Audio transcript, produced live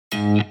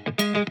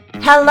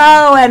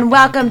Hello and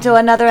welcome to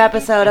another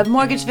episode of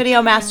Mortgage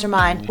Video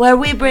Mastermind, where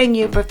we bring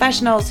you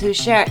professionals who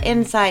share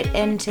insight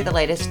into the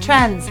latest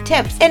trends,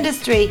 tips,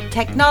 industry,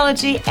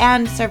 technology,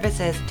 and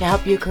services to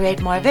help you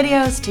create more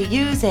videos to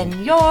use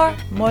in your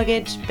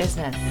mortgage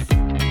business.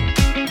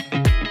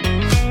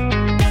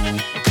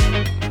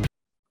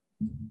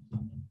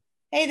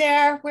 Hey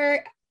there,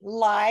 we're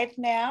live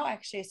now,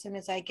 actually as soon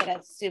as I get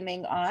us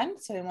zooming on.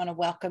 So we want to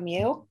welcome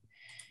you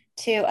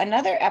to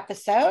another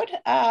episode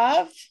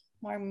of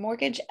our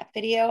Mortgage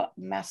Video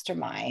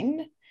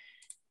Mastermind.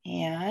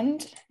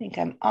 And I think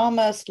I'm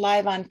almost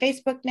live on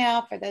Facebook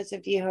now for those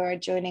of you who are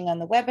joining on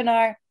the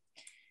webinar.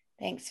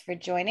 Thanks for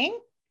joining.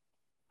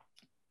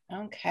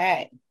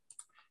 Okay.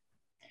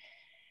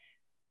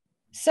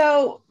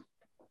 So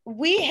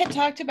we had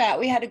talked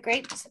about, we had a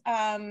great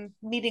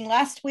meeting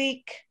last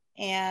week.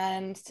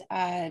 And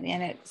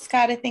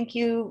Scott, I think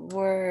you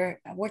were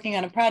working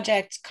on a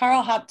project.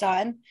 Carl hopped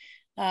on.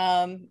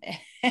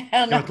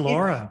 With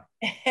Laura.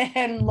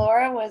 And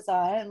Laura was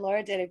on, and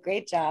Laura did a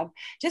great job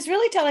just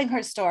really telling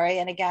her story.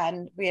 And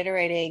again,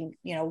 reiterating,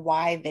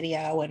 why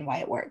video and why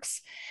it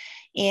works.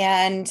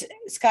 And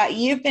Scott,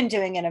 you've been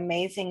doing an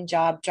amazing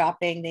job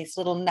dropping these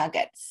little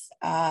nuggets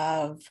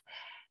of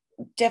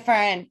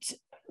different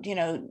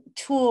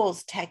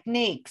tools,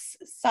 techniques,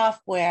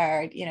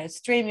 software,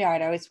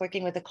 StreamYard. I was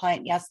working with a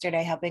client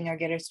yesterday, helping her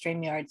get her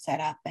StreamYard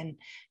set up. And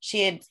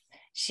she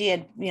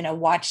had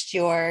watched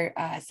your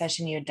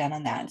session you had done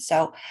on that.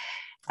 So,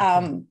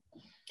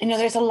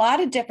 there's a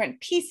lot of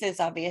different pieces,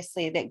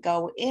 obviously, that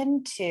go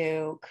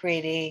into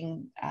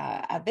creating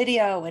a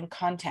video and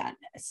content.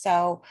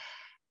 So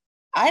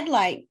I'd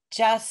like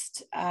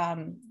just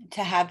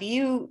to have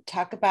you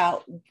talk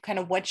about kind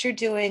of what you're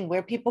doing,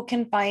 where people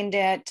can find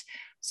it,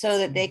 so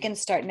that they can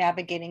start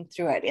navigating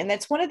through it. And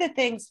that's one of the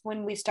things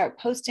when we start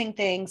posting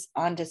things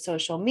onto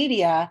social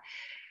media,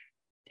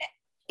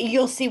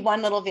 you'll see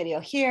one little video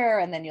here,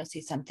 and then you'll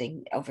see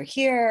something over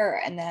here.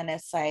 And then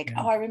it's like,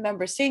 oh, I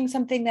remember seeing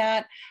something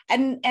that,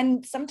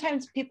 and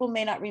sometimes people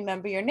may not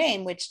remember your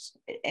name, which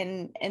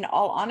in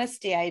all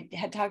honesty, I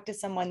had talked to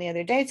someone the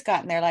other day,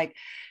 Scott, and they're like,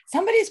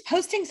 somebody's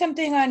posting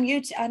something on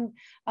YouTube,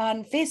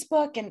 on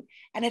Facebook, and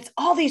it's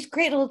all these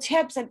great little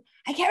tips. And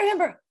I can't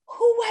remember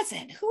who was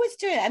it, who was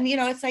doing it. And,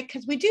 it's like,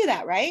 cause we do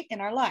that, right, in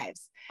our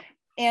lives.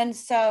 And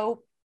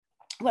so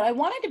what I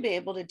wanted to be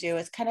able to do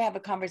is kind of have a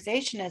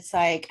conversation. It's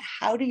like,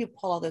 how do you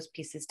pull all those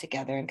pieces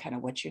together and kind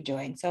of what you're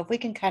doing? So if we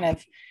can kind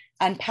of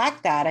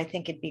unpack that, I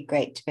think it'd be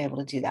great to be able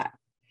to do that.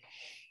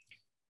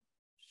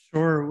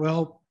 Sure.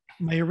 Well,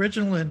 my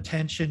original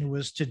intention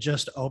was to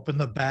just open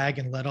the bag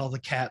and let all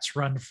the cats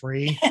run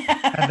free,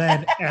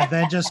 and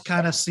then just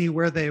kind of see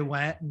where they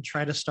went and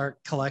try to start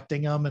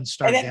collecting them and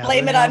start. And then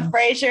blame it on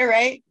Fraser,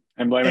 right?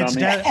 And blame it on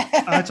me.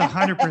 It's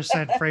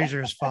 100%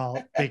 Fraser's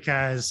fault,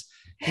 because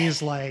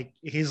he's like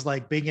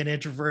being an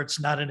introvert's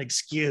not an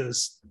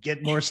excuse.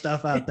 Get more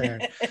stuff out there.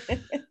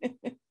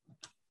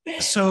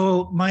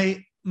 So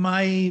my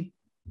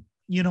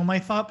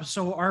thought,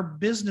 so our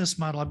business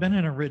model, I've been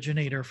an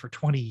originator for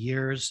 20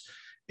 years,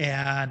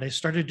 and I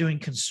started doing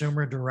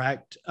consumer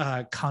direct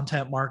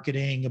content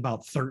marketing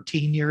about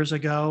 13 years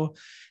ago.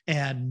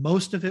 And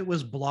most of it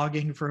was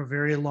blogging for a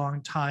very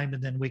long time.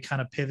 And then we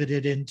kind of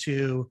pivoted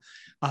into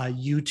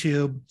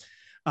YouTube.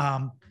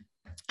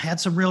 Had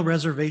some real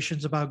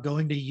reservations about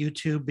going to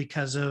YouTube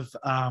because of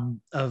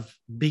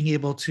being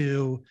able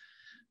to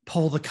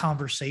pull the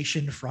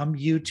conversation from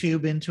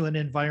YouTube into an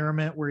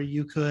environment where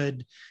you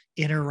could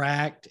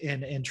interact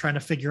and trying to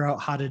figure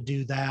out how to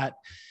do that.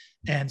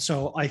 And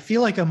so I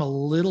feel like I'm a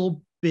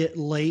little bit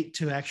late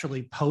to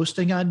actually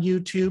posting on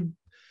YouTube.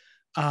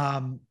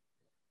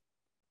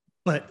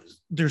 But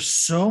there's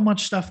so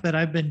much stuff that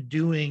I've been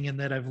doing and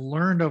that I've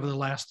learned over the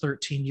last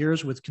 13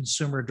 years with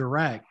consumer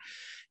direct.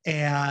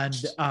 And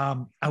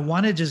I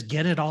want to just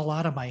get it all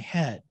out of my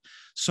head.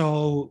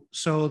 So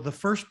the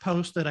first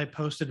post that I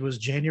posted was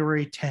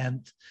January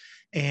 10th,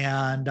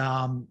 and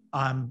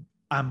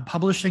I'm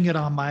publishing it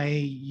on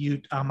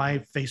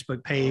my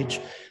Facebook page,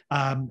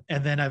 and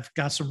then I've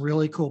got some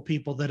really cool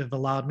people that have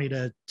allowed me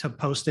to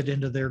post it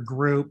into their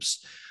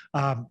groups.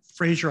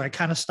 Fraser, I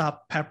kind of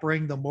stopped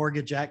peppering the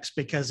Mortgage X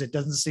because it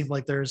doesn't seem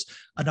like there's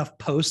enough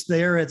posts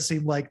there. It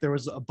seemed like there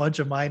was a bunch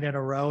of mine in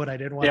a row, and I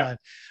didn't want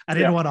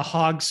to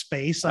hog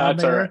space on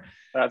there. Right.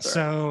 That's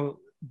so,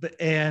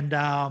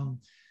 right.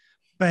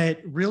 But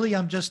really,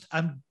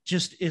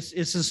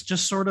 it's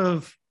just sort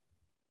of,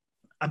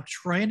 I'm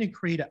trying to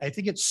create, I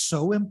think it's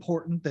so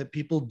important that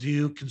people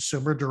do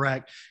consumer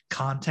direct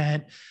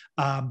content,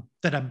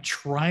 that I'm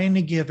trying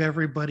to give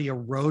everybody a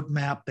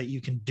roadmap that you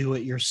can do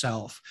it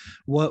yourself.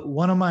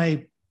 One of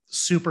my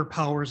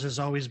superpowers has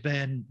always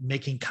been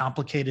making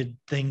complicated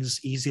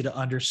things easy to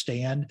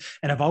understand.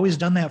 And I've always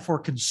done that for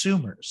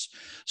consumers.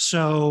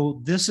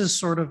 So this is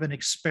sort of an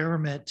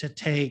experiment to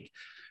take,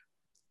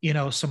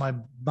 so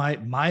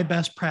my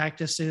best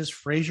practices,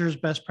 Fraser's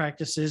best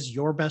practices,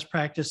 your best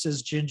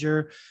practices,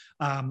 Ginger.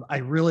 I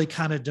really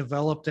kind of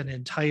developed an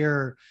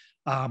entire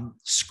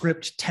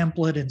script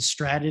template and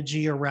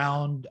strategy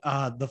around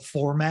the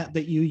format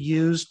that you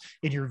used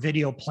in your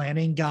video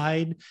planning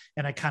guide.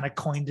 And I kind of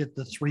coined it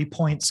the 3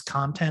 points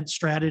content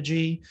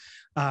strategy.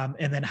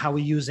 And then how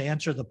we use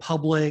Answer the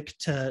Public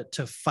to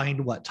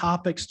find what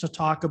topics to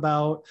talk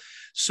about.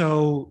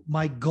 So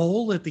my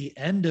goal at the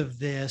end of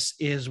this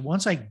is,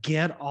 once I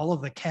get all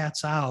of the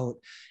cats out,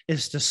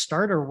 is to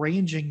start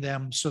arranging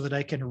them so that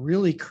I can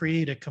really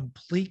create a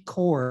complete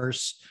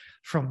course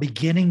from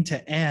beginning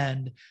to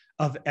end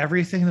of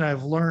everything that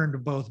I've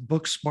learned, both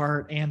book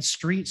smart and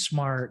street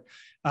smart,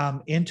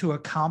 into a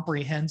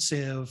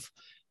comprehensive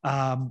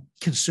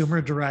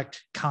consumer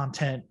direct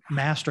content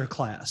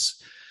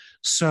masterclass.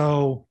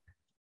 So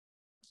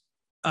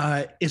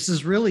this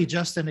is really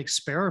just an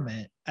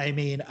experiment. I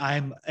mean,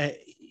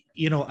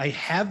 I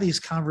have these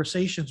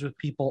conversations with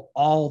people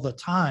all the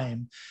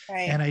time,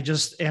 Right. and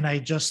I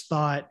just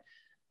thought,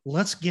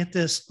 let's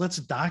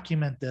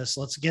document this,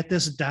 let's get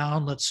this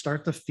down, let's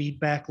start the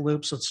feedback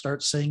loops, let's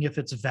start seeing if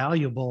it's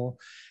valuable.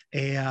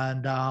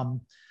 And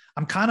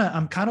I'm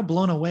kind of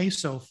blown away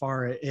so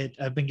far.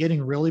 I've been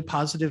getting really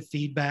positive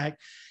feedback.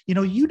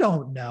 You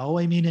don't know.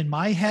 I mean, in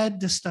my head,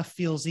 this stuff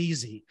feels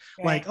easy.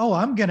 Right. Like, oh,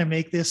 I'm going to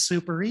make this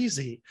super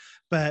easy.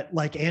 But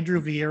like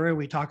Andrew Vieira,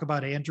 we talk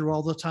about Andrew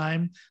all the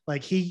time.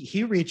 Like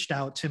he reached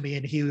out to me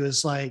and he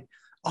was like,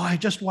 oh, I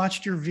just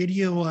watched your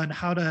video on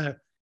how to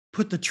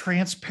put the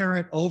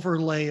transparent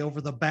overlay over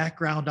the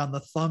background on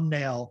the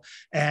thumbnail.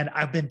 And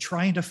I've been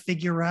trying to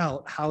figure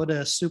out how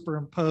to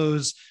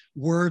superimpose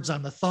words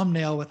on the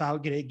thumbnail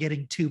without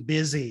getting too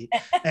busy.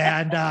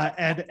 And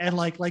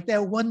like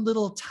that one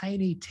little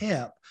tiny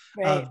tip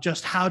Right. of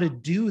just how to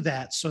do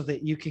that so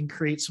that you can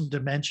create some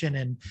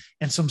dimension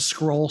and some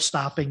scroll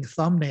stopping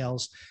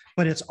thumbnails.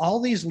 But it's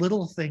all these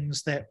little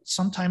things that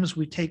sometimes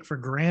we take for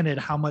granted,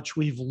 how much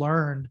we've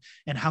learned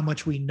and how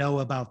much we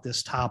know about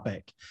this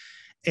topic.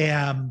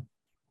 And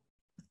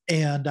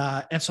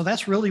so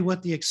that's really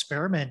what the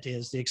experiment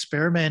is. The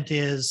experiment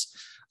is,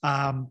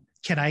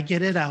 can I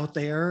get it out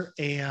there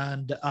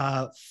and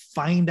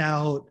find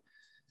out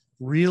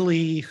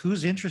really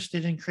who's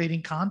interested in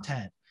creating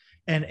content?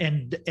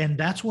 And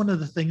that's one of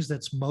the things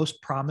that's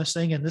most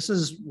promising. And this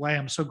is why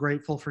I'm so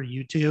grateful for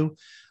you two,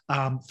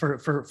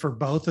 for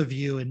both of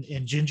you.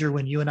 And Ginger,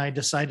 when you and I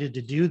decided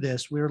to do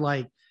this, we were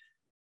like,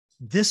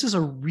 this is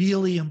a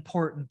really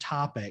important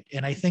topic.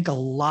 And I think a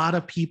lot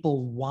of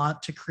people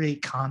want to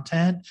create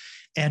content.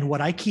 And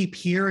what I keep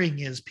hearing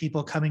is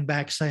people coming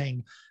back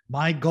saying,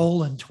 my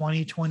goal in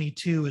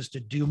 2022 is to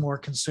do more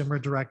consumer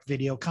direct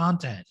video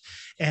content.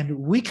 And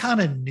we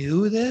kind of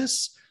knew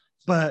this,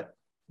 but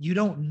you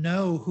don't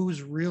know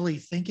who's really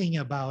thinking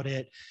about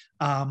it.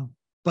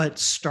 But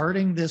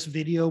starting this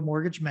video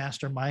mortgage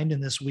mastermind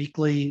and this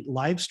weekly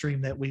live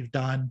stream that we've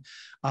done,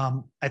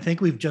 I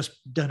think we've just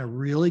done a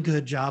really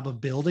good job of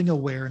building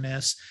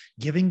awareness,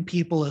 giving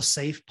people a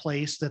safe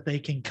place that they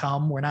can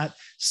come. We're not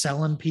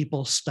selling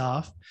people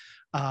stuff.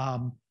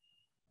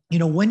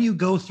 When you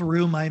go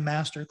through my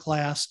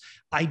masterclass,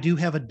 I do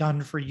have a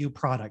done for you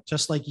product,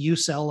 just like you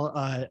sell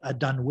a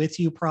done with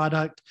you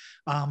product,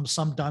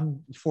 some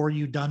done for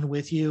you, done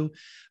with you.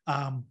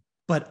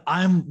 But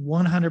I'm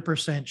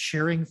 100%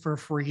 sharing for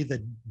free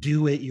the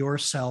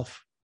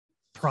do-it-yourself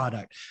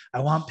product.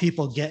 I want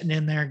people getting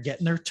in there,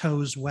 getting their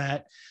toes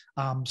wet,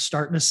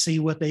 starting to see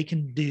what they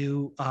can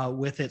do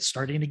with it,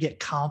 starting to get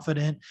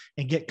confident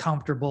and get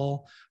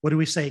comfortable. What do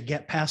we say?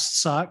 Get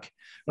past suck,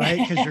 right?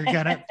 Because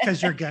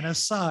you're gonna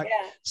suck.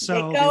 Yeah.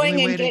 So get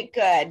going and get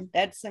good.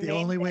 That's the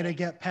only way to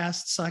get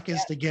past suck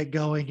is to get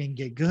going and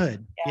get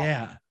good.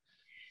 Yeah.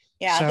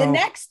 Yeah. So, the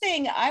next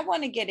thing I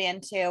want to get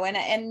into,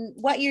 and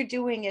what you're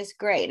doing is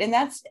great. And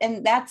that's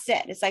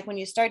it. It's like when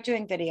you start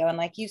doing video and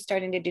like you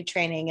starting to do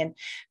training, and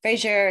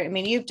Fraser, I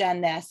mean, you've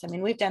done this. I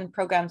mean, we've done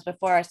programs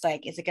before. It's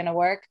like, is it going to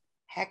work?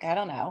 Heck, I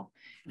don't know.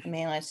 I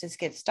mean, let's just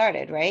get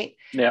started. Right.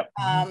 Yeah.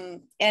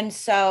 And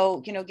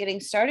so, getting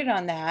started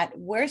on that,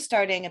 we're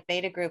starting a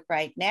beta group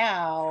right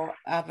now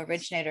of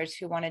originators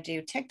who want to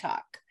do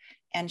TikTok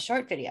and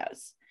short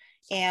videos.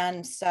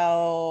 And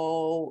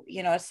so,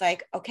 it's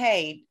like,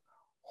 okay,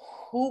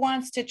 who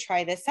wants to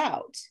try this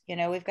out?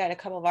 We've got a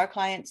couple of our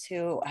clients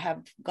who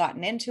have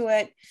gotten into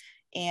it,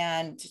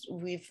 and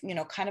we've,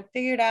 kind of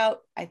figured out,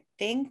 I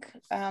think,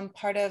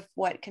 part of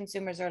what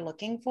consumers are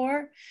looking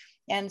for.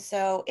 And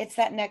so it's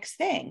that next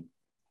thing.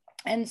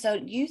 And so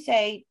you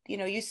say,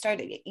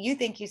 you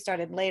think you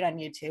started late on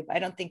YouTube. I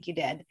don't think you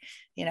did.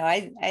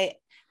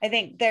 I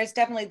think there's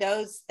definitely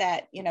those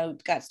that,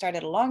 got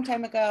started a long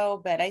time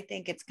ago, but I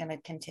think it's going to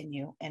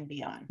continue and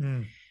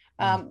beyond.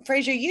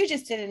 Fraser, you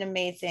just did an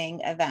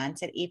amazing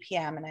event at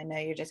EPM, and I know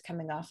you're just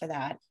coming off of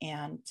that.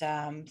 And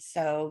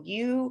so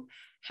you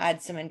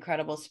had some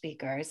incredible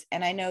speakers,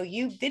 and I know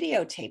you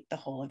videotaped the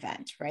whole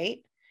event, right?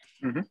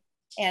 Mm-hmm.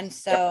 And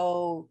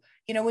so,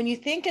 when you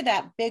think of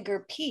that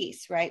bigger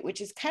piece, right, which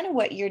is kind of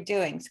what you're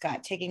doing,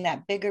 Scott, taking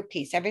that bigger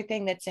piece,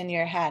 everything that's in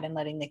your head and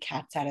letting the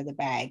cats out of the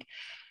bag.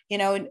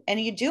 And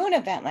you do an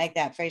event like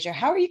that, Fraser,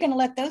 how are you going to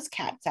let those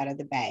cats out of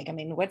the bag? I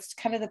mean, what's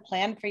kind of the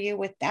plan for you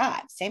with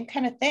that? Same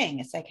kind of thing.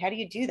 It's like, how do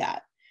you do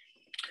that?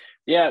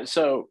 Yeah.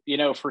 So,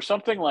 for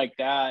something like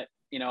that,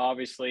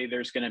 obviously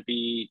there's going to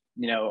be,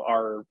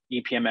 our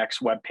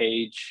EPMX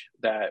webpage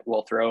that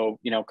will throw,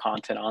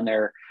 content on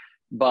there.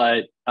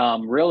 But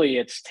really,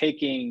 it's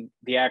taking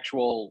the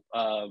actual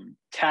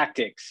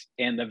tactics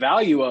and the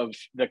value of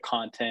the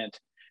content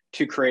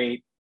to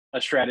create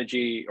a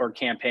strategy or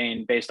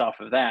campaign based off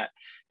of that.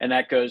 And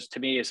that goes to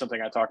me is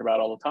something I talk about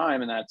all the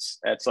time. And that's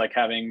like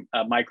having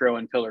micro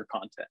and pillar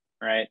content,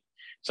 right?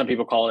 Some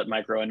people call it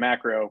micro and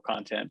macro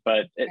content,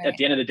 but at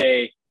the end of the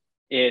day,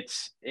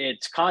 it's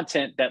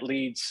content that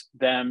leads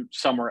them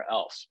somewhere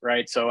else,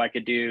 right? So I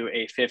could do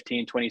a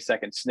 15-20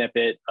 second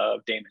snippet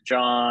of Damon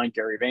John,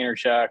 Gary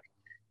Vaynerchuk,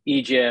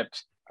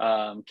 Egypt,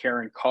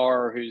 Karen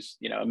Carr, who's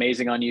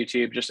amazing on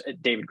YouTube, just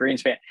David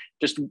Greenspan,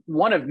 just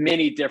one of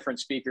many different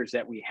speakers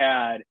that we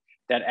had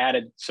that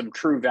added some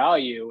true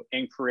value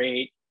and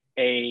create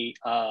we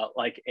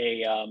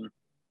create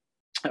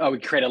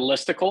a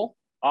listicle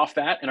off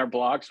that in our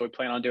blog. So we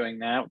plan on doing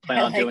that. We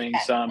plan on doing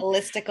some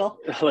listicle,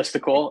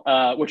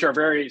 which are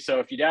very, so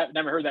if you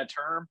never heard that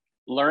term,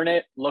 learn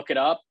it, look it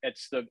up.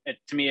 To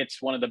me,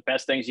 it's one of the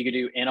best things you could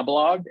do in a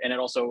blog. And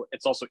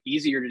it's also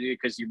easier to do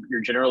because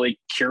you're generally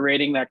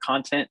curating that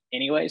content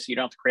anyway. So you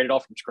don't have to create it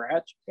all from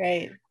scratch.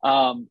 Right.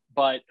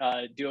 But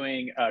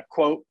doing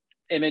quote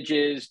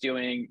images,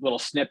 doing little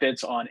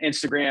snippets on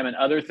Instagram and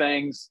other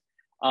things,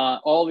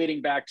 all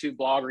leading back to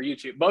blog or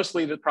YouTube.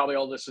 Mostly probably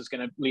all this is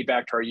going to lead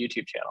back to our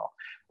YouTube channel.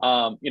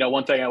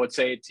 One thing I would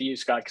say to you,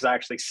 Scott, because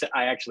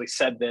I actually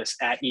said this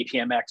at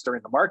EPMX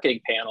during the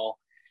marketing panel,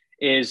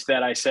 is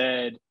that I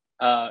said,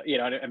 I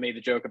made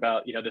the joke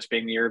about, this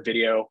being the year of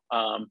video,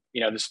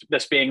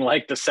 this being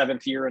like the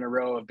 7th year in a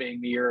row of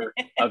being the year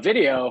of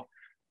video.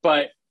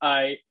 But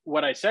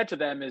what I said to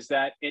them is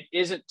that it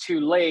isn't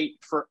too late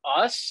for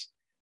us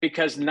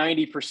because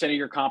 90% of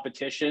your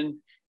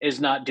competition is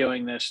not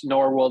doing this,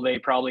 nor will they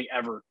probably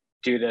ever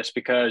do this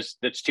because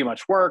it's too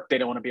much work. They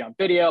don't want to be on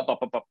video,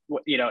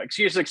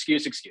 excuse.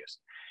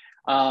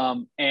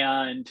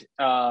 And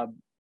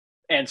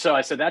so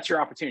I said, that's your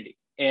opportunity.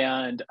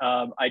 And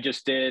I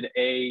just did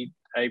a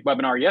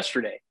webinar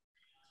yesterday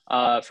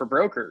for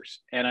brokers.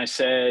 And I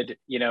said,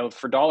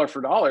 for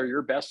dollar,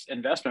 your best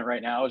investment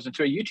right now is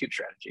into a YouTube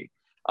strategy.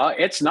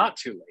 It's not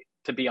too late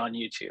to be on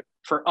YouTube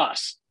for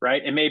us,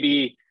 right? It may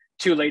be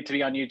too late to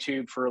be on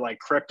YouTube for like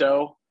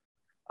crypto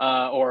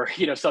or,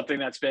 something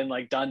that's been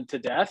like done to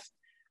death.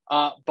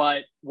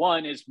 But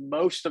one is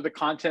most of the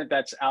content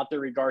that's out there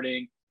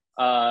regarding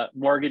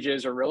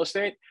mortgages or real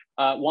estate.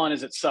 One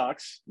is it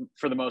sucks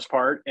for the most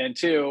part. And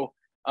two,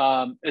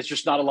 it's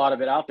just not a lot of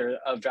it out there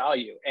of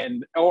value,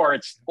 or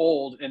it's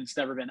old and it's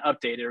never been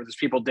updated, or there's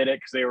people did it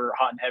because they were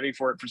hot and heavy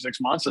for it for 6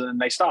 months and then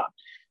they stopped.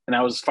 And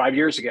that was 5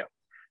 years ago.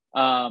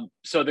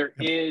 So there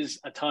is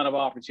a ton of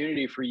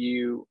opportunity for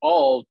you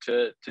all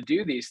to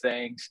do these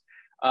things.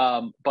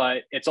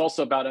 But it's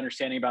also about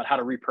understanding about how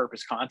to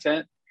repurpose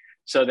content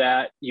so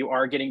that you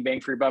are getting bang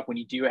for your buck when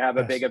you do have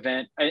a big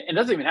event. And it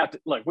doesn't even have to,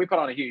 look, we put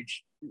on a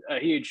huge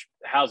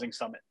housing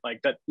summit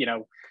like that,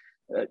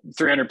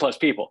 300 plus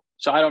people.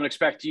 So I don't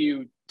expect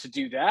you to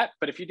do that.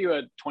 But if you do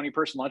a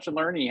 20-person lunch and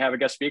learn and you have a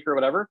guest speaker or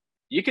whatever,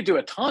 you could do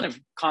a ton of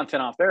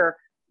content off there.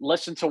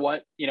 Listen to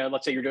what,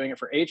 let's say you're doing it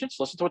for agents,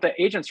 listen to what the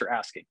agents are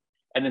asking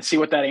and then see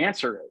what that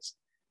answer is.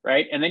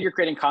 Right. And then you're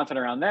creating content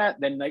around that.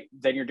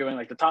 Then you're doing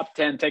like the top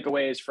 10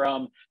 takeaways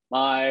from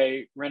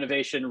my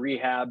renovation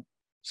rehab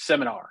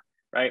seminar,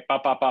 right?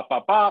 Bop, bop, bop,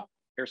 bop, bop.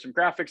 Here's some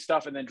graphic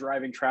stuff and then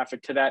driving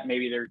traffic to that.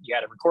 Maybe you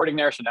had a recording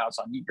there. So now it's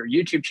on your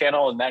YouTube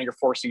channel and now you're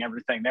forcing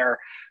everything there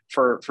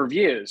for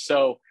views.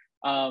 So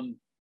one,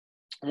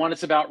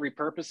 it's about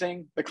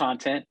repurposing the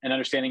content and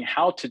understanding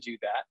how to do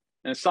that.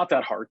 And it's not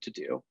that hard to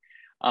do.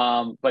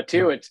 But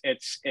two, it's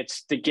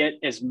to get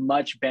as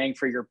much bang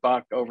for your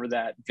buck over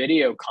that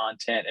video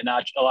content. And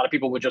not a lot of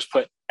people would just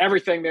put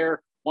everything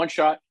there, one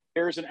shot.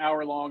 Here's an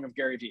hour long of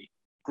Gary Vee.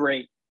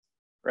 Great.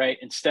 Right.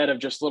 Instead of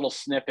just little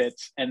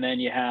snippets. And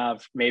then you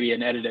have maybe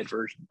an edited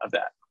version of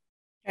that.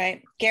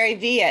 Right. Gary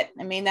Vee it.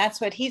 I mean,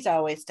 that's what he's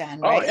always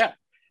done. Right? Oh, yeah.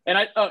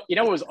 And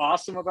what was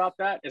awesome about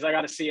that is I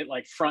got to see it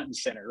like front and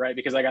center, right?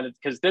 Because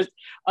because this,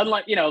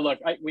 unlike, look,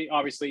 we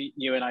obviously,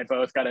 you and I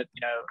both got to,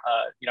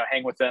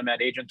 hang with them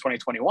at Agent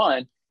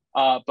 2021.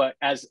 But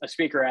as a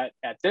speaker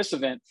at this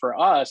event for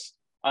us,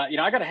 I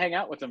got to hang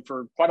out with them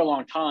for quite a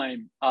long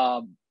time.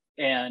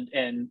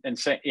 And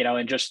say,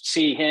 and just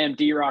see him,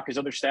 D-Rock, his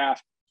other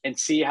staff, and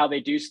see how they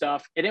do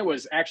stuff. And it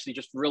was actually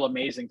just real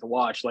amazing to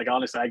watch. Like,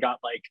 honestly, I got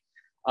like,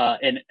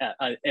 an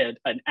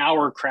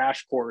hour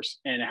crash course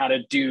in how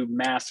to do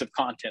massive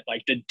content.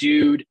 Like the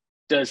dude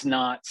does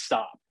not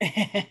stop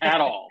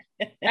at all,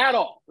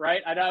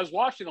 right? And I was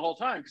watching the whole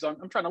time because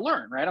I'm trying to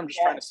learn, right? I'm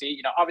just trying to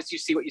see, obviously you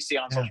see what you see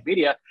on social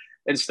media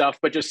and stuff,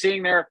 but just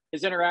seeing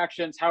his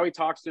interactions, how he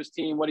talks to his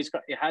team, he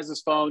has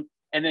his phone,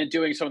 and then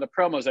doing some of the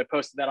promos. I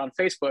posted that on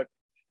Facebook.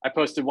 I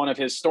posted one of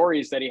his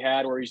stories that he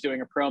had where he's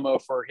doing a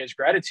promo for his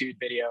gratitude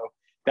video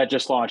that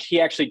just launched.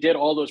 He actually did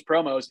all those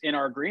promos in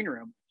our green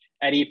room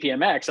at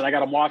EPMX, and I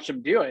got to watch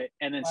him do it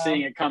and then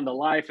seeing it come to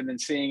life and then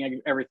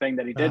seeing everything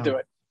that he did to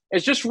it.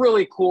 it's just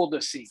really cool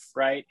to see,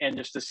 right? And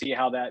just to see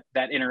how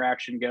that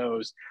interaction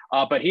goes.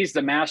 But he's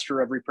the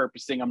master of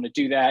repurposing. I'm going to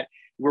do that.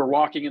 We're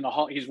walking in the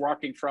hall. He's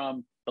walking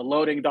from the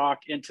loading dock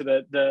into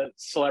the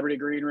celebrity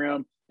green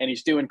room, and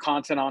he's doing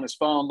content on his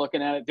phone,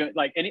 looking at it, doing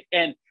like,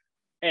 and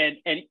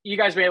you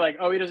guys may be like,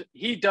 oh,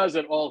 he does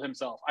it all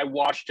himself. I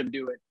watched him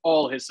do it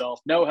all himself.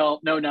 No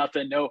help, no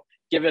nothing, no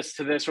give us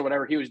to this or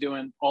whatever. He was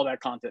doing all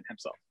that content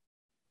himself.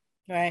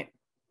 Right.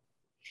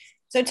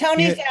 So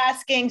Tony's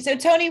asking, so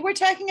Tony, we're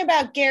talking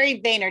about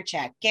Gary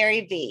Vaynerchuk,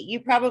 Gary V. You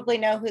probably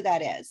know who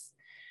that is.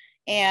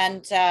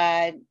 And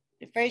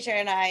Fraser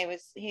and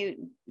he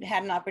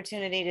had an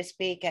opportunity to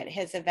speak at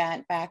his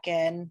event back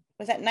in,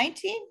 was that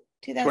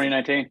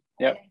 2019?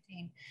 Yep.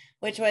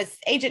 Which was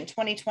Agent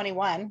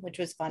 2021, which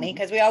was funny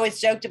because we always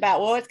joked about,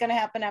 well, what's going to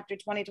happen after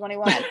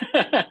 2021?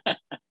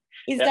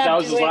 That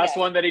was his last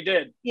one that he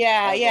did.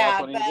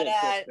 Yeah.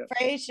 But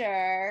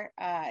Fraser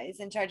is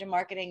in charge of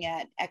marketing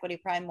at Equity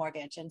Prime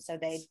Mortgage. And so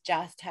they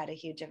just had a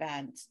huge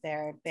event,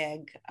 their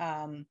big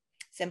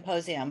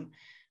symposium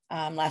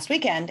last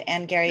weekend.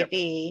 And Gary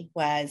V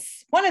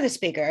was one of the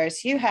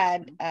speakers. You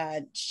had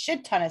a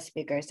shit ton of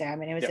speakers there. I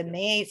mean, it was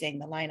amazing,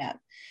 the lineup.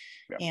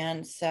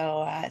 And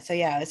so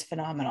yeah, it was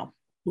phenomenal.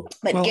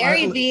 But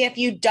Gary V, if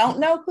you don't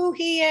know who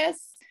he is,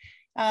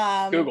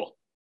 Google.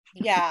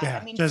 Yeah,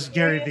 I mean, just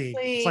Gary V.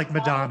 It's like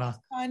Madonna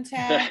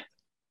content.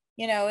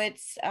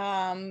 It's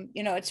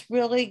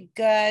really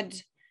good.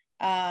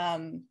 I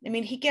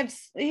mean,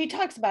 he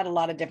talks about a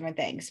lot of different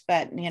things,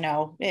 but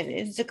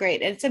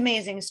it's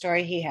amazing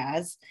story he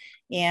has.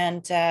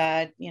 And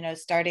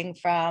starting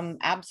from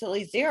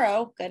absolutely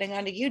zero, getting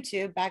onto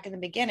YouTube back in the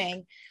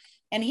beginning.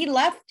 And he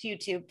left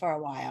YouTube for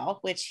a while,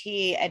 which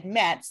he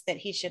admits that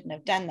he shouldn't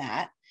have done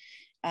that.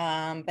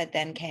 But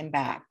then came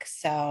back.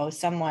 So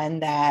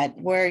someone that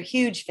we're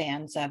huge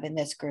fans of in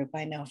this group,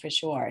 I know for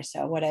sure.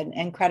 So what an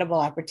incredible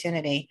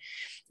opportunity.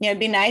 It'd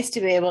be nice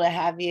to be able to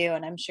have you,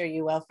 and I'm sure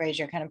you will,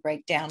 Fraser, kind of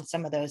break down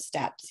some of those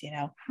steps,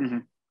 Mm-hmm.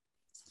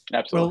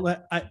 Absolutely.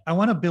 Well, I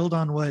want to build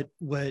on what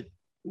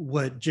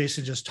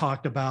Jason just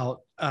talked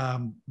about,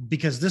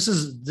 because this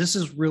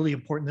is really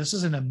important. This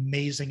is an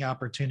amazing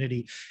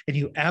opportunity, and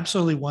you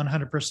absolutely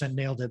 100%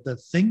 nailed it. The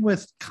thing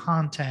with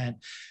content,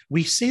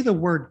 we say the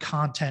word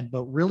content,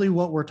 but really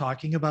what we're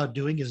talking about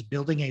doing is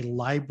building a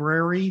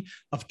library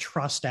of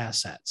trust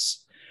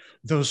assets.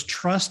 Those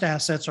trust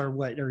assets are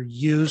what are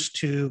used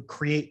to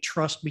create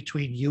trust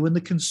between you and the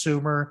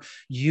consumer,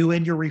 you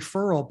and your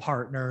referral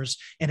partners,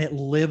 and it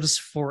lives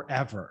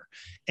forever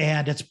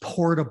and it's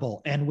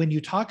portable. And when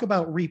you talk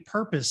about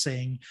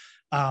repurposing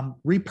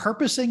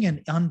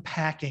and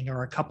unpacking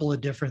are a couple of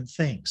different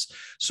things.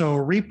 So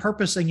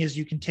repurposing is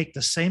you can take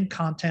the same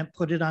content,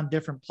 put it on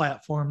different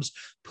platforms,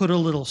 put a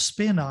little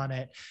spin on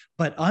it.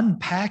 But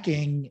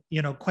unpacking,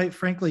 quite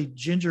frankly,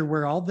 Ginger,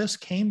 where all this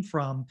came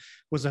from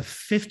was a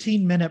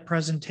 15-minute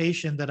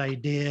presentation that I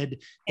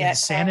did in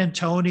San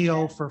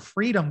Antonio for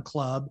Freedom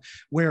Club,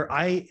 where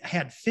I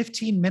had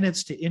 15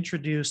 minutes to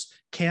introduce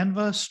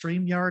Canva,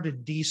 StreamYard,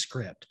 and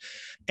Descript.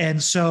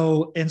 And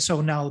so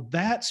now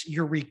that's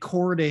your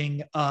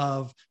recording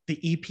of the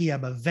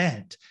EPM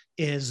event,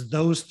 is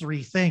those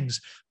three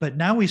things. But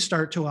now we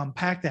start to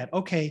unpack that.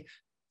 Okay,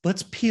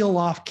 let's peel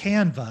off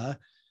Canva.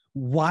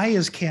 Why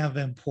is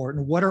Canva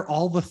important? What are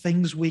all the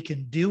things we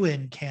can do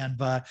in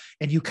Canva?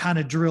 And you kind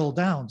of drill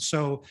down.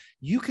 So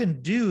you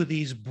can do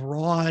these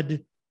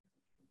broad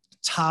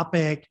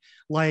topic,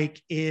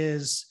 like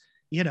is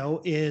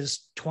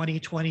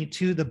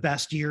 2022 the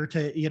best year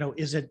to,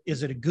 is it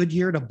a good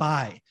year to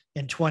buy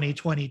in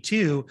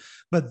 2022?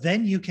 But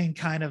then you can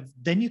kind of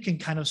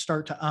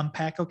start to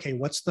unpack, okay,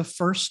 what's the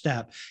first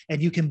step? And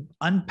you can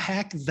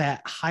unpack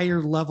that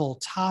higher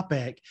level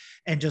topic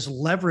and just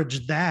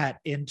leverage that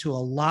into a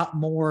lot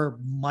more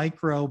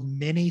micro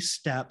mini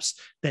steps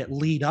that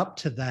lead up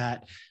to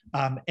that.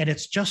 And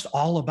it's just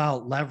all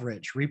about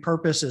leverage.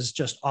 Repurpose is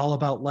just all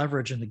about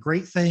leverage. And the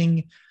great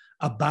thing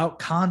about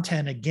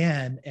content,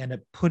 again, and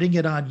putting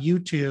it on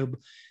YouTube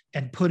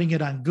and putting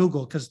it on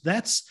Google, because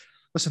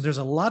there's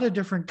a lot of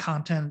different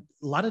content,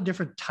 a lot of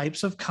different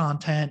types of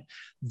content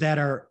that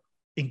are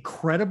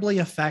incredibly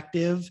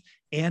effective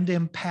and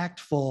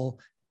impactful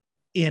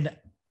in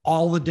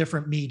all the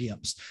different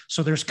mediums.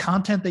 So there's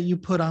content that you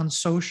put on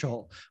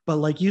social, but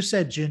like you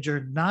said,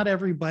 Ginger, not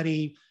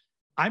everybody.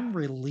 I'm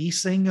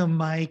releasing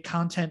my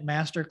content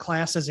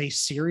masterclass as a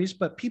series,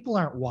 but people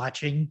aren't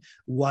watching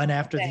one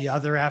after the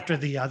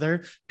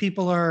other.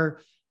 People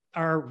are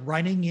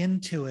running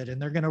into it,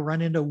 and they're going to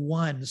run into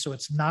one. So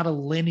it's not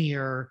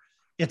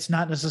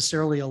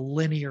necessarily a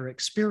linear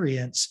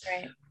experience,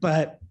 right.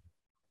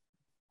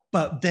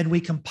 But then we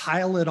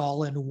compile it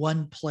all in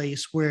one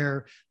place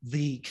where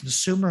the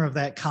consumer of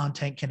that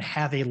content can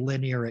have a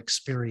linear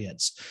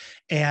experience.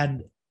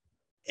 And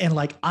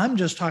like, I'm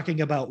just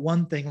talking about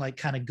one thing, like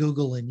kind of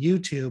Google and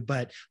YouTube,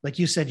 but like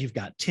you said, you've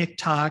got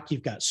TikTok,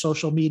 you've got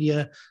social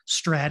media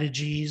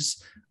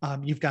strategies,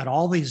 you've got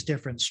all these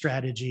different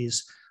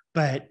strategies,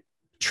 but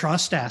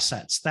trust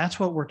assets, that's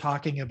what we're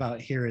talking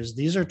about here. Is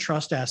these are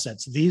trust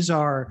assets. These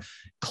are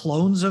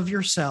clones of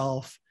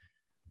yourself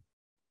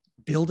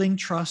building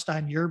trust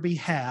on your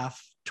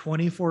behalf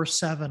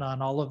 24/7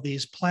 on all of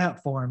these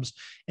platforms.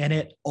 And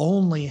it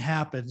only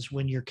happens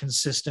when you're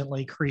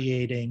consistently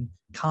creating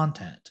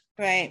content.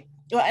 Right.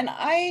 Well, and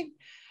I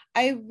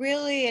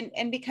really,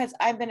 and because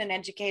I've been an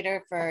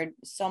educator for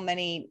so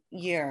many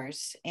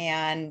years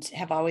and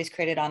have always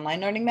created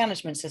online learning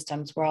management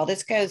systems where all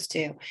this goes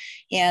to.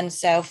 And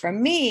so for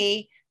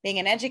me, being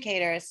an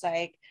educator, it's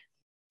like,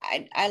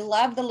 I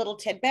love the little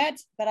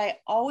tidbits, but I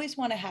always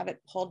want to have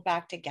it pulled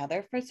back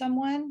together for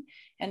someone.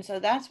 And so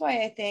that's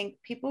why I think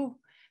people,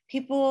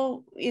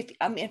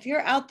 if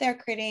you're out there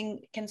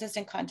creating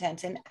consistent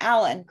content, and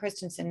Alan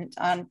Christensen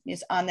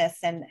is on this,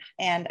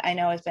 and I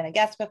know has been a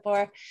guest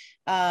before.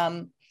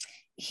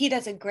 He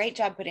does a great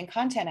job putting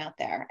content out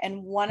there.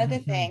 And one of the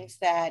things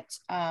that,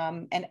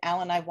 and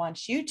Alan, I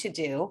want you to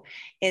do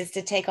is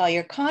to take all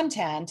your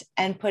content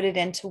and put it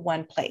into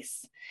one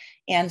place.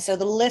 And so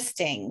the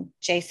listing,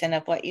 Jason,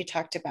 of what you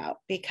talked about,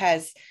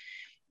 because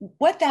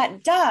what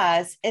that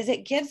does is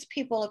it gives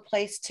people a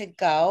place to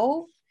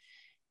go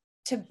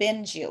to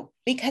binge you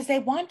because they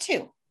want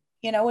to.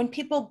 You know, when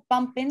people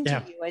bump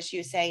into you, as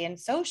you say, in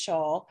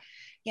social,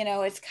 you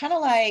know, it's kind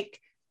of like,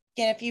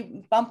 you know, if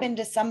you bump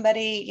into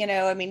somebody, you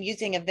know, I mean,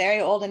 using a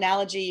very old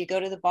analogy, you go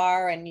to the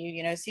bar and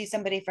you know, see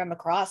somebody from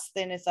across,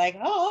 then it's like,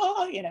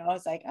 oh, you know,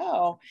 it's like,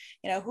 oh,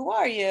 you know, who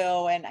are you?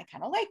 And I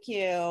kind of like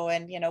you.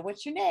 And, you know,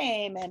 what's your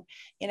name? And,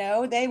 you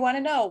know, they want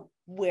to know,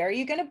 where are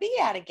you going to be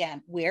at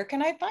again? Where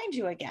can I find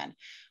you again?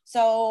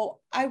 So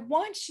I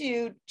want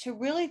you to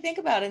really think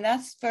about, and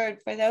that's for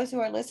those who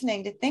are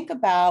listening, to think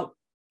about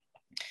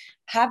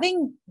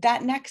having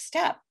that next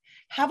step.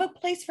 Have a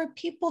place for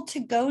people to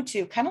go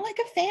to, kind of like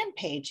a fan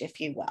page, if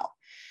you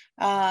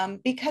will,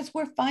 because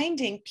we're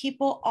finding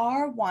people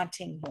are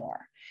wanting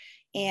more.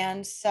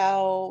 And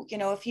so, you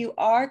know, if you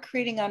are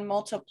creating on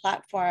multiple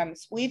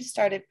platforms, we've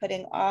started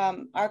putting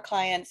our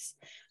clients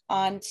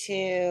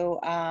onto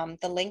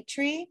the link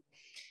tree.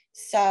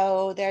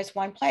 So there's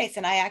one place,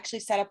 and I actually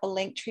set up a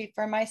link tree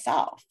for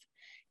myself.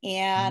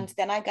 And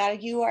then I got a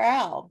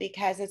URL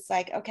because it's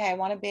like, okay, I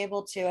want to be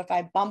able to, if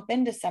I bump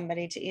into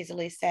somebody, to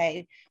easily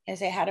say,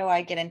 how do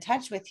I get in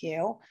touch with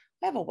you?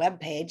 I have a web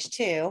page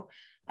too.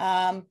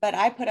 But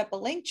I put up a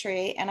link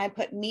tree and I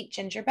put Meet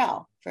Ginger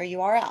Bell for a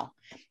URL.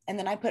 And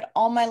then I put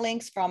all my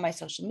links for all my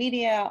social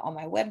media, on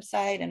my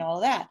website and all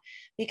of that,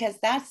 because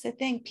that's the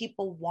thing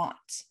people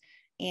want.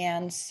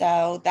 And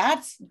so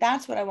that's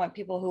what I want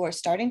people who are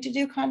starting to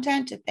do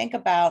content to think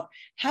about.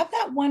 Have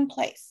that one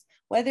place,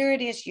 whether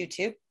it is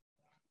YouTube,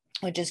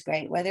 which is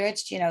great, whether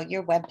it's, you know,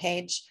 your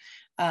webpage,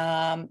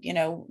 you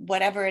know,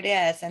 whatever it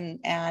is.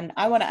 And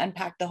I want to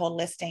unpack the whole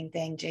listing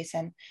thing,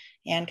 Jason,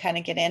 and kind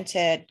of get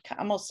into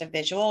almost a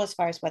visual as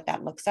far as what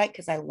that looks like,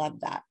 because I love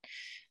that.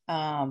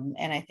 And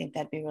I think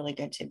that'd be really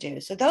good to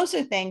do. So those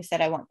are things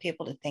that I want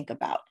people to think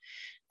about.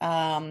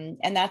 And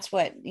that's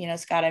what, you know,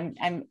 Scott,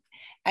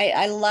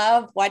 I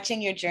love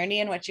watching your journey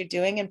and what you're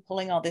doing and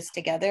pulling all this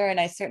together. And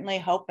I certainly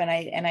hope, and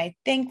I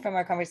think from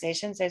our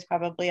conversations, there's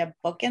probably a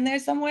book in there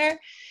somewhere,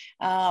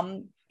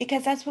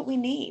 because that's what we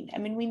need. I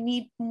mean, we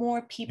need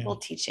more people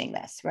teaching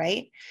this,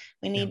 right?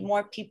 We need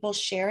more people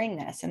sharing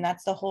this. And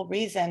that's the whole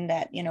reason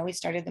that, you know, we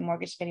started the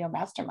Mortgage Video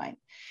Mastermind.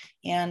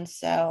 And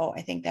so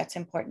I think that's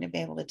important to be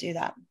able to do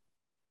that.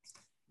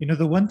 You know,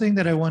 the one thing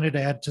that I wanted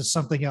to add to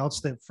something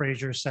else that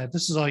Fraser said,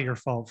 this is all your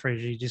fault,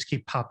 Fraser. You just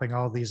keep popping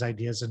all these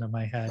ideas into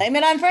my head. Blame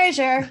it on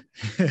Fraser.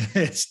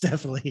 It's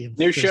definitely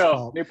new show,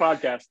 fault. new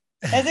podcast.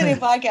 That's a new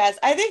podcast.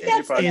 I think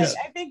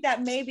I think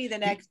that may be the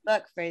next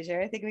book,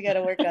 Fraser. I think we got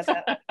to work on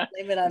that.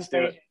 Blame it on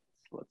Fraser.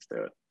 Let's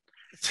do it.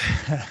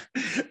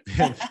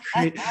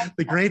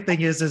 The great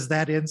thing is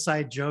that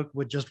inside joke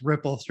would just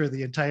ripple through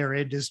the entire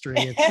industry.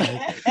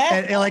 It's like,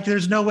 and like,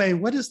 there's no way.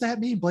 What does that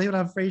mean? Blame it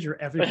on Fraser.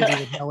 Everybody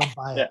would know and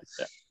buy it.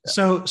 Yeah.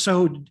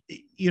 So,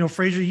 you know,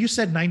 Fraser, you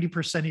said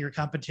 90% of your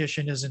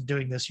competition isn't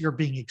doing this. You're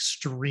being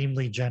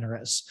extremely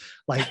generous.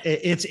 Like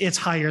it's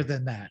higher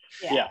than that.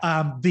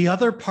 Yeah. The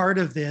other part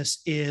of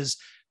this is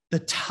the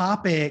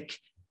topic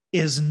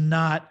is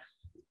not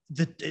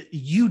that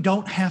you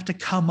don't have to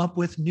come up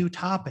with new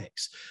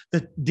topics.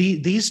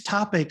 These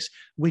topics,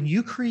 when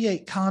you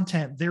create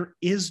content, there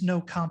is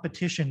no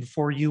competition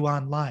for you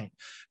online,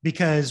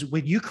 because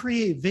when you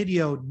create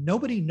video,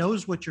 nobody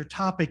knows what your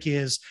topic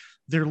is.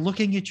 They're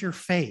looking at your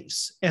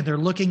face and they're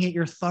looking at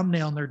your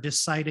thumbnail and they're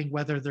deciding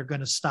whether they're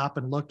going to stop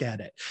and look at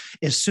it.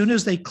 As soon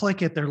as they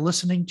click it, they're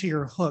listening to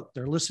your hook.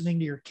 They're listening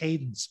to your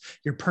cadence,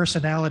 your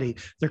personality.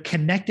 They're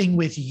connecting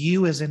with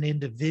you as an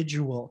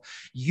individual.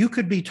 You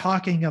could be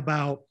talking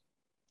about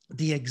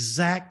the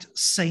exact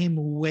same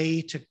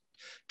way to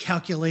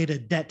calculate a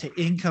debt to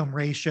income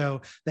ratio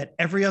that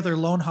every other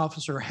loan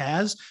officer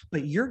has,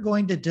 but you're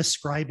going to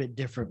describe it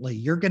differently.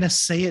 You're going to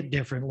say it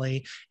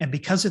differently. And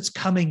because it's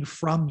coming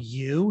from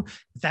you,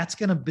 that's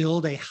going to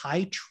build a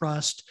high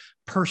trust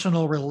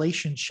personal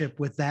relationship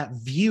with that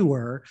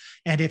viewer.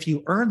 And if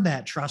you earn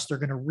that trust, they're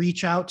going to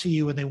reach out to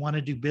you and they want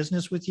to do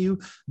business with you,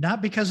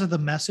 not because of the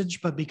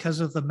message, but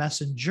because of the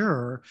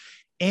messenger.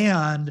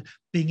 and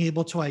being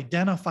able to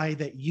identify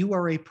that you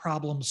are a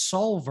problem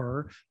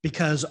solver,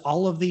 because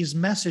all of these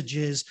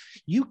messages,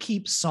 you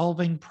keep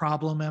solving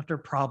problem after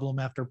problem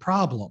after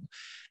problem.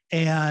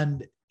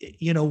 And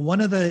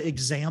one of the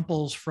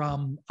examples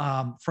from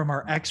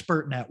our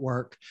expert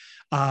network,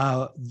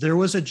 there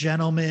was a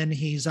gentleman,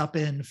 he's up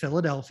in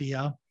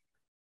Philadelphia,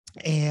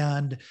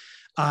 and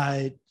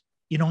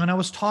and I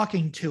was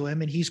talking to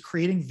him, and he's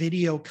creating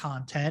video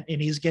content and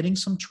he's getting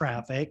some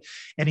traffic.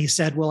 And he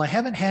said, well, I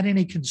haven't had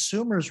any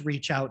consumers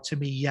reach out to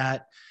me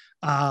yet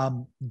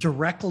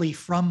directly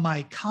from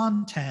my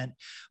content,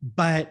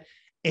 but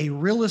a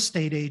real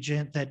estate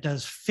agent that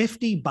does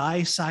 50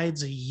 buy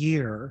sides a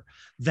year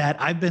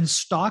that I've been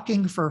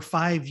stalking for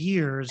 5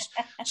 years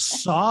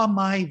saw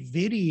my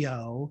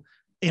video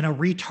in a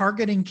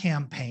retargeting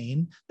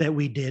campaign that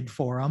we did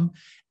for him,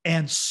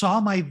 and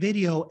saw my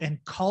video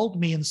and called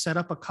me and set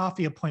up a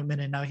coffee appointment.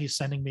 And now he's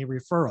sending me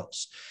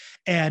referrals.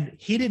 And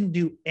he didn't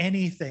do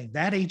anything.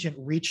 That agent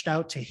reached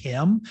out to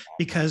him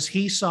because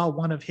he saw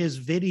one of his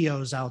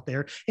videos out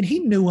there, and he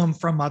knew him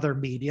from other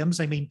mediums.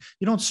 I mean,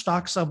 you don't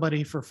stalk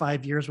somebody for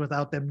 5 years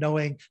without them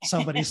knowing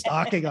somebody's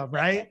stalking them,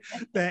 right?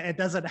 It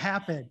doesn't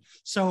happen.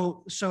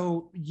 So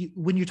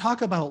when you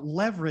talk about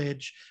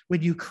leverage,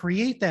 when you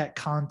create that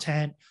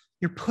content,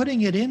 you're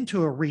putting it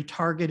into a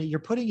retargeting, you're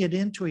putting it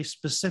into a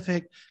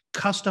specific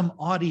custom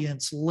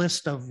audience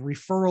list of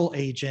referral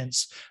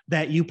agents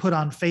that you put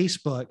on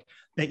Facebook,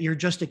 that you're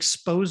just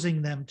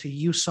exposing them to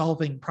you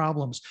solving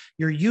problems.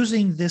 You're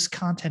using this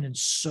content in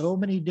so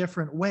many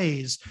different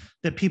ways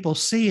that people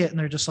see it and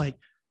they're just like,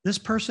 this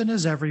person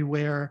is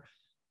everywhere.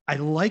 I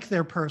like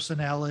their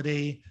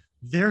personality.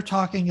 They're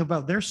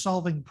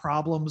solving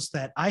problems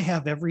that I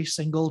have every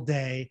single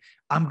day.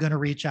 I'm going to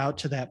reach out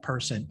to that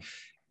person.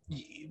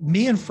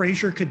 Me and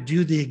Fraser could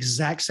do the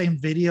exact same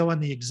video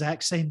and the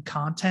exact same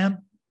content,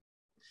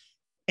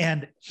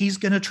 and he's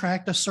going to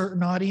attract a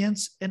certain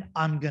audience and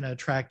I'm going to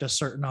attract a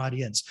certain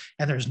audience.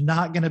 And there's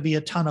not going to be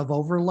a ton of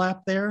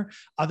overlap there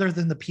other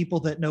than the people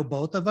that know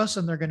both of us.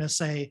 And they're going to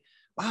say,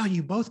 wow,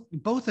 you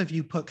both of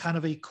you put kind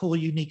of a cool,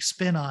 unique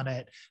spin on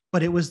it,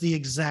 but it was the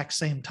exact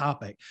same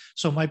topic.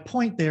 So my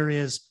point there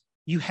is,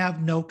 you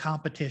have no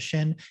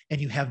competition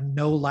and you have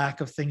no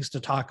lack of things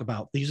to talk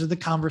about. These are the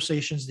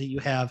conversations that you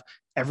have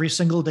every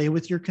single day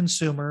with your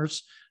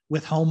consumers,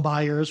 with home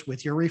buyers,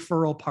 with your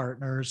referral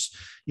partners.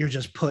 You're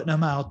just putting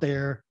them out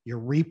there, you're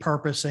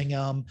repurposing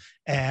them,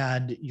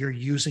 and you're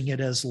using it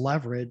as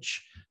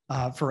leverage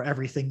for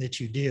everything that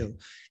you do.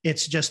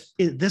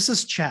 This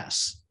is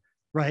chess.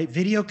 Right?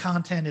 Video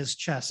content is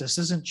chess. This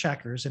isn't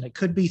checkers, and it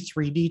could be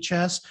 3D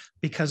chess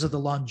because of the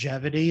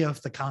longevity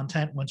of the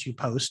content once you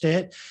post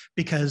it,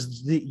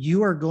 because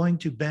you are going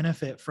to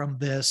benefit from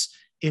this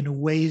in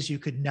ways you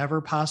could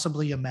never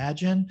possibly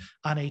imagine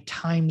on a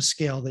time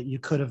scale that you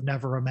could have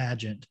never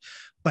imagined.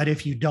 But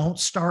if you don't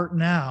start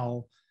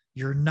now,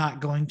 you're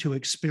not going to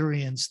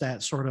experience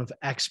that sort of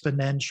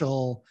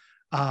exponential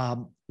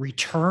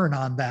return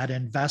on that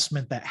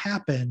investment that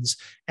happens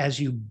as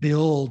you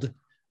build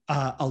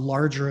a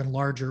larger and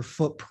larger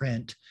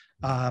footprint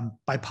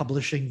by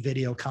publishing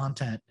video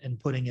content and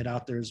putting it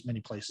out there as many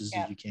places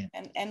as you can.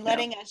 And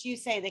letting, as you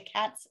say, the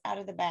cat's out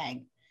of the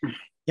bag.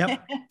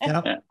 Yep.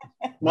 Yeah.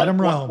 Let them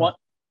roam.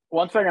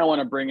 One thing I want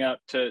to bring up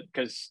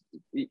because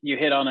you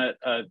hit on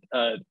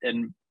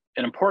an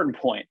important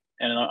point,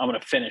 and I'm going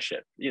to finish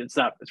it. It's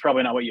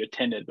probably not what you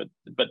intended,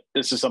 but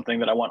this is something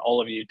that I want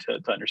all of you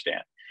to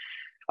understand.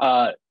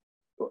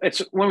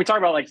 It's when we talk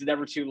about like it's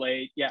never too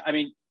late. Yeah. I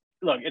mean,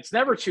 look, it's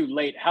never too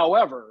late.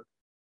 However,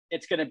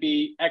 it's going to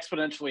be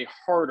exponentially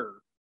harder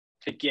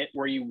to get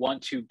where you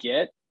want to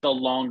get the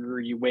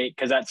longer you wait,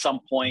 because at some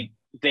point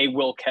they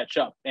will catch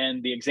up.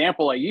 And the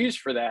example I use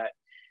for that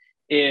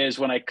is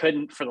when I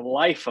couldn't, for the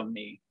life of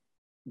me,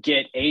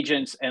 get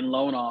agents and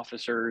loan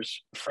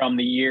officers from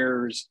the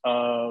years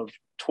of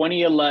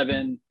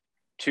 2011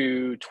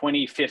 to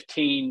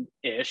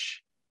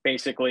 2015-ish,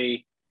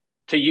 basically,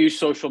 to use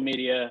social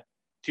media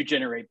to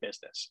generate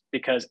business,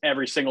 because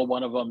every single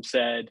one of them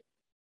said,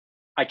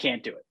 I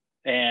can't do it.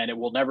 And it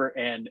will never,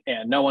 and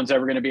no one's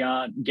ever going to be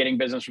on getting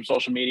business from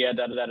social media,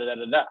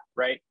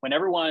 right? When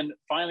everyone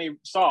finally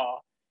saw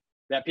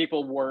that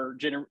people were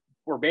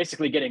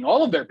basically getting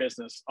all of their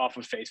business off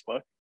of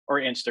Facebook or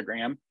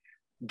Instagram,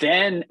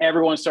 then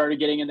everyone started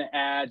getting into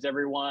ads,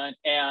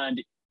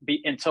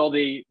 until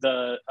the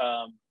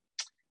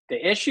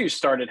issues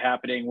started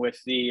happening with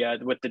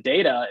the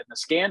data and the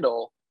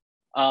scandal.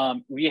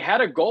 We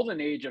had a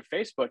golden age of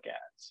Facebook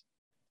ads.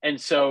 And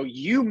so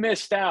you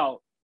missed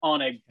out on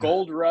a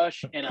gold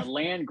rush and a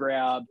land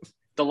grab,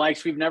 the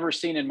likes we've never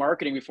seen in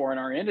marketing before in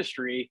our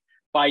industry,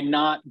 by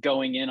not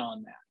going in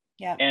on that.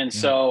 Yeah. And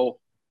so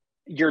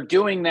you're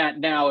doing that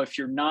now if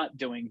you're not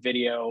doing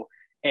video.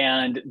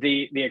 And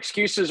the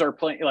excuses are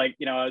playing, like,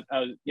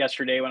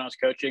 yesterday when I was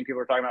coaching, people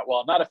were talking about, well,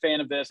 I'm not a fan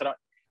of this.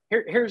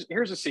 Here's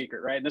a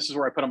secret, right? And this is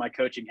where I put on my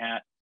coaching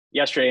hat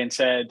yesterday and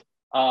said,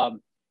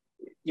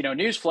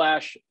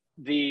 newsflash,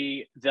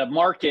 the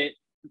market,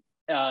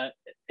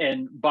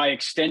 and by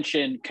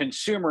extension,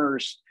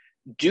 consumers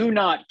do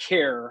not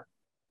care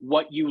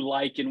what you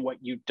like and what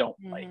you don't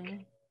Mm-hmm.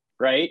 like,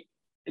 right?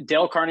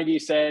 Dale Carnegie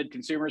said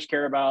consumers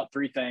care about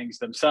three things: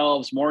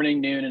 themselves,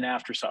 morning, noon, and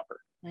after supper,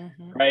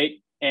 Mm-hmm. right?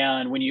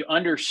 And when you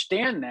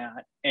understand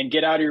that and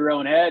get out of your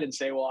own head and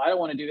say, well, I don't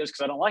want to do this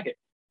because I don't like it.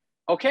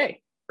 Okay,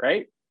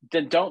 right?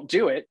 Then don't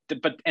do it,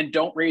 and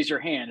don't raise your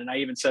hand. And I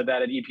even said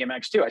that at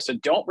EPMX too. I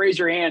said, don't raise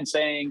your hand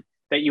saying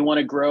that you want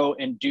to grow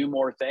and do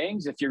more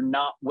things if you're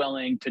not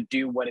willing to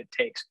do what it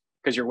takes,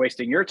 because you're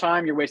wasting your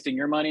time, you're wasting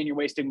your money, and you're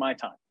wasting my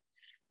time,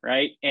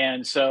 right?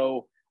 And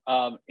so,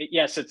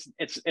 yes,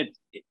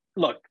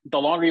 look, the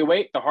longer you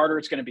wait, the harder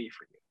it's going to be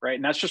for you, right?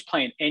 And that's just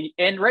plain.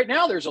 And right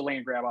now there's a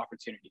land grab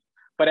opportunity.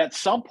 But at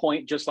some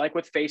point, just like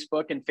with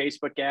Facebook and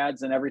Facebook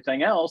ads and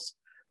everything else,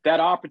 that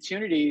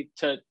opportunity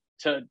to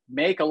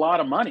make a lot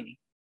of money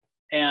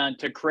and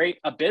to create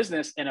a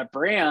business and a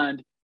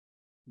brand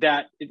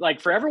that,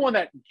 like, for everyone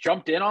that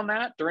jumped in on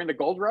that during the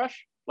gold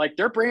rush, like,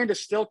 their brand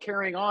is still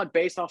carrying on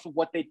based off of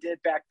what they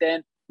did back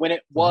then when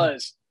it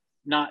was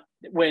not,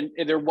 when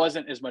there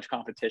wasn't as much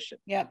competition.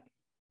 Yep.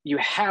 You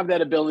have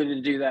that ability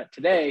to do that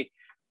today,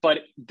 but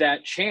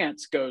that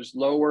chance goes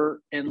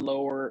lower and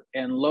lower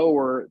and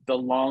lower the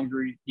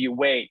longer you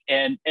wait.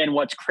 And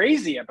what's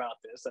crazy about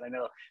this, and I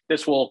know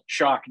this will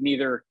shock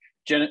neither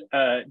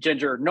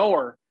Ginger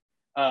nor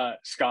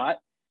Scott,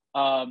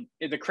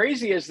 the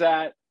crazy is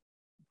that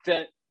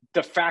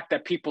the fact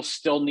that people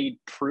still need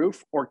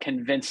proof or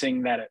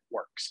convincing that it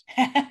works.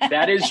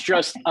 That is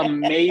just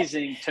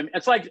amazing to me.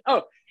 It's like,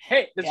 oh,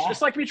 hey, it's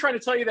just like me trying to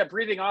tell you that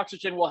breathing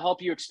oxygen will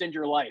help you extend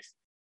your life,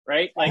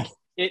 right? Like,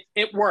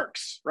 it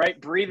works, right?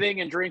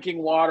 Breathing and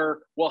drinking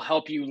water will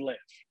help you live,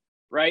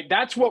 right?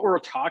 That's what we're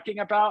talking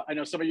about. I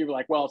know some of you are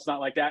like, well, it's not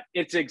like that.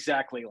 It's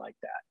exactly like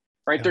that,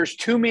 right? Yeah. There's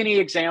too many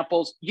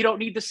examples. You don't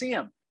need to see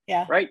them,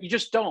 right? You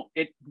just don't.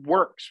 It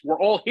works. We're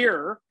all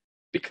here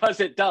because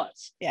it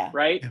does,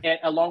 right? And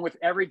along with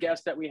every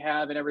guest that we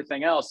have and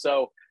everything else.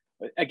 So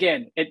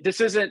again,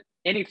 this isn't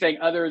anything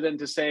other than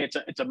to say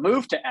it's a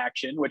move to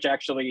action, which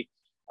actually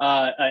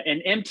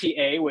an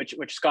MTA, which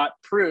Scott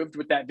proved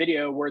with that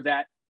video, where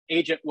that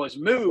agent was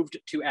moved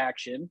to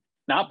action,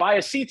 not by a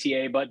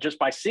CTA, but just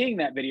by seeing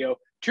that video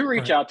to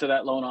reach out to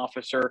that loan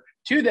officer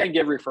to then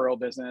give referral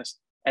business.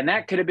 And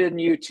that could have been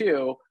you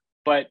too,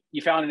 but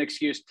you found an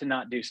excuse to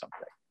not do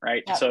something,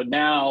 right? Yep. So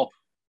now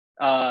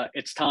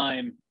it's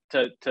time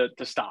to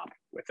stop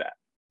with that.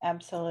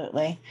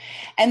 Absolutely.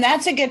 And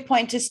that's a good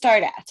point to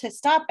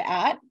stop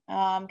at,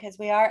 because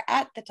we are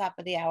at the top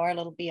of the hour, a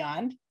little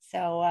beyond.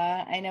 So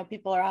I know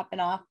people are hopping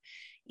off,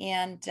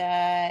 and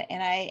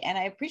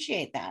I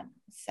appreciate that.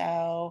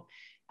 So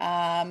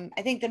I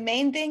think the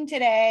main thing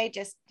today,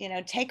 just,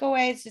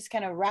 takeaways, just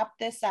kind of wrap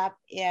this up,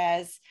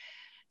 is,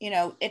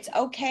 it's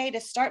okay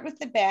to start with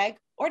the big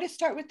or to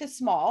start with the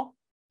small,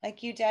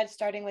 like you did,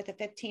 starting with a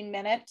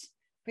 15-minute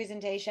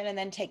presentation and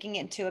then taking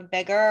it to a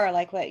bigger, or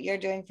like what you're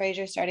doing,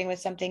 Fraser, starting with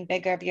something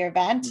bigger of your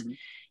event,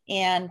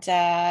 and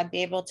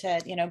be able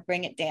to,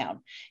 bring it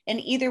down.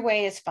 And either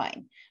way is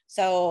fine.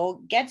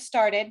 So get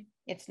started.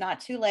 It's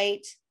not too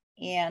late.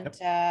 And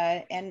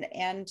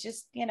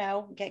just,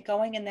 get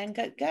going and then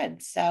get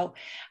good. So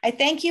I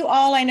thank you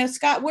all. I know,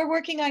 Scott, we're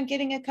working on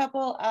getting a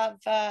couple of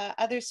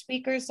other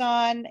speakers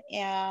on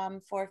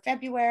for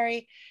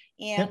February.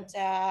 And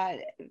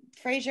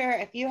Fraser,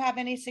 if you have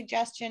any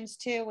suggestions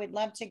too, we'd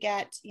love to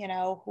get,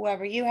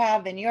 whoever you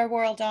have in your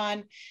world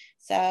on.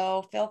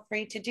 So feel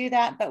free to do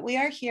that. But we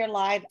are here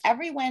live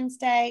every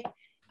Wednesday,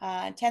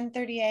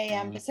 10:30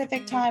 a.m.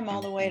 Pacific time,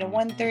 all the way to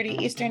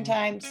 1:30 Eastern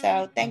time.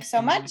 So thanks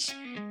so much.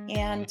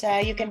 And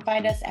you can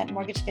find us at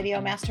Mortgage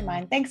Video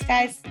Mastermind. Thanks,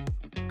 guys.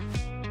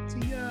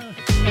 See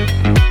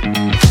ya.